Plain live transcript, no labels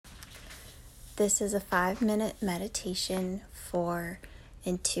This is a 5-minute meditation for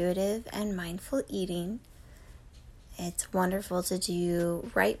intuitive and mindful eating. It's wonderful to do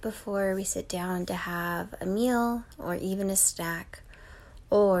right before we sit down to have a meal or even a snack.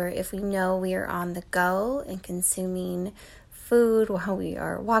 Or if we know we are on the go and consuming food while we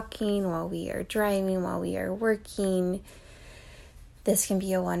are walking, while we are driving, while we are working, this can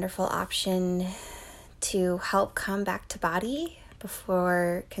be a wonderful option to help come back to body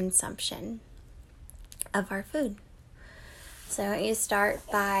before consumption of our food. So I want you to start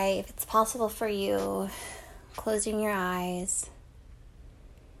by, if it's possible for you, closing your eyes.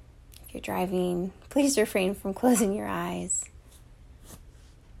 If you're driving, please refrain from closing your eyes.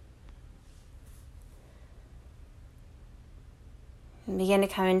 And begin to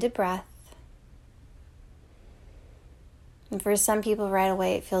come into breath. And for some people right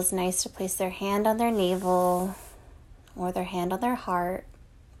away, it feels nice to place their hand on their navel or their hand on their heart,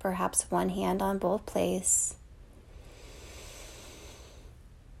 perhaps one hand on both places.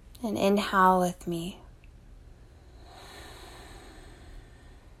 And inhale with me.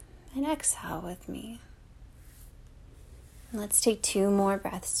 And exhale with me. And let's take 2 more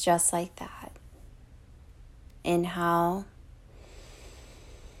breaths just like that. Inhale.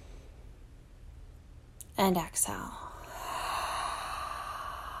 And exhale.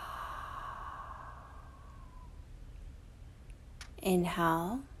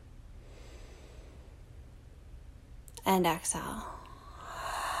 Inhale and exhale.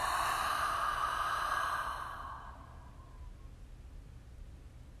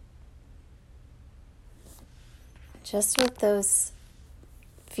 Just with those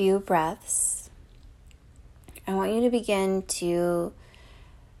few breaths, I want you to begin to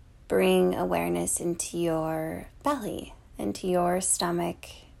bring awareness into your belly, into your stomach,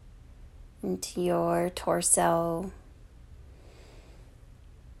 into your torso.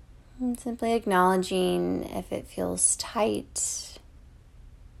 And simply acknowledging if it feels tight,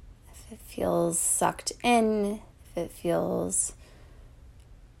 if it feels sucked in, if it feels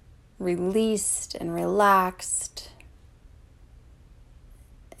released and relaxed,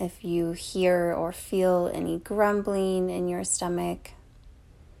 if you hear or feel any grumbling in your stomach.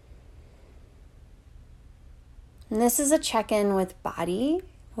 And this is a check-in with body,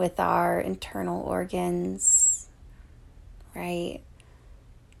 with our internal organs, right?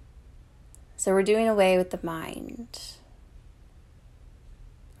 So we're doing away with the mind.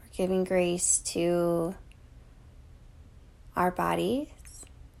 We're giving grace to our bodies.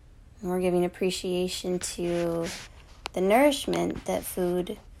 And we're giving appreciation to the nourishment that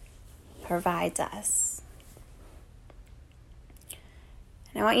food provides us.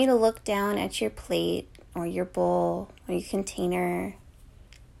 And I want you to look down at your plate or your bowl or your container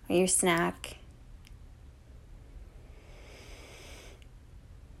or your snack.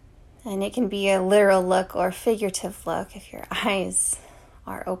 And it can be a literal look or figurative look if your eyes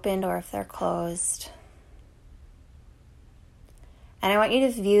are opened or if they're closed. And I want you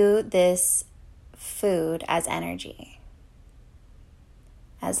to view this food as energy,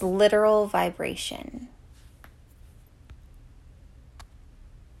 as literal vibration.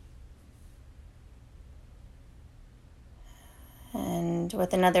 And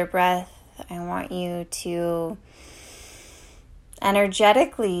with another breath, I want you to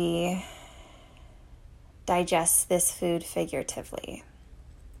energetically digest this food figuratively.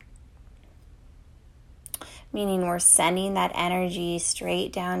 Meaning we're sending that energy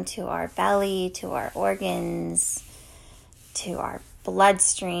straight down to our belly, to our organs, to our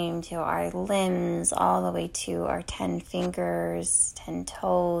bloodstream, to our limbs, all the way to our 10 fingers, 10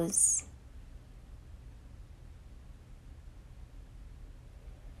 toes.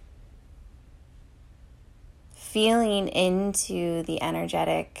 Feeling into the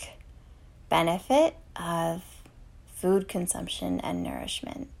energetic benefit of food consumption and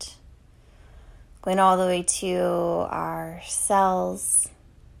nourishment. Going all the way to our cells,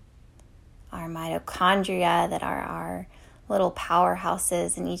 our mitochondria that are our little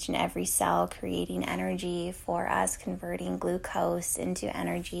powerhouses in each and every cell, creating energy for us, converting glucose into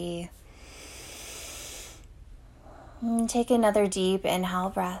energy. And take another deep inhale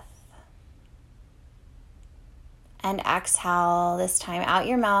breath. And exhale, this time out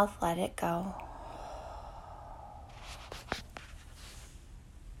your mouth, let it go.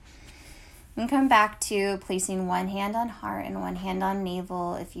 And come back to placing one hand on heart and one hand on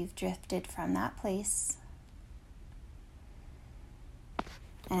navel if you've drifted from that place.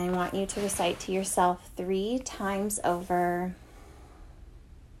 And I want you to recite to yourself 3 times over,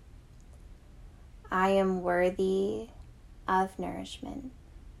 I am worthy of nourishment.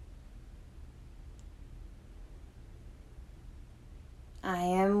 I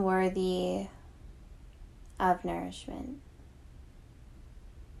am worthy of nourishment.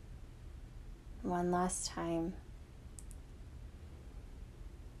 One last time.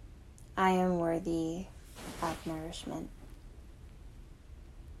 I am worthy of nourishment.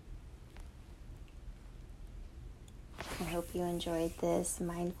 I hope you enjoyed this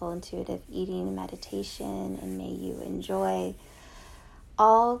mindful, intuitive eating meditation, and may you enjoy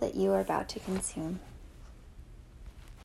all that you are about to consume.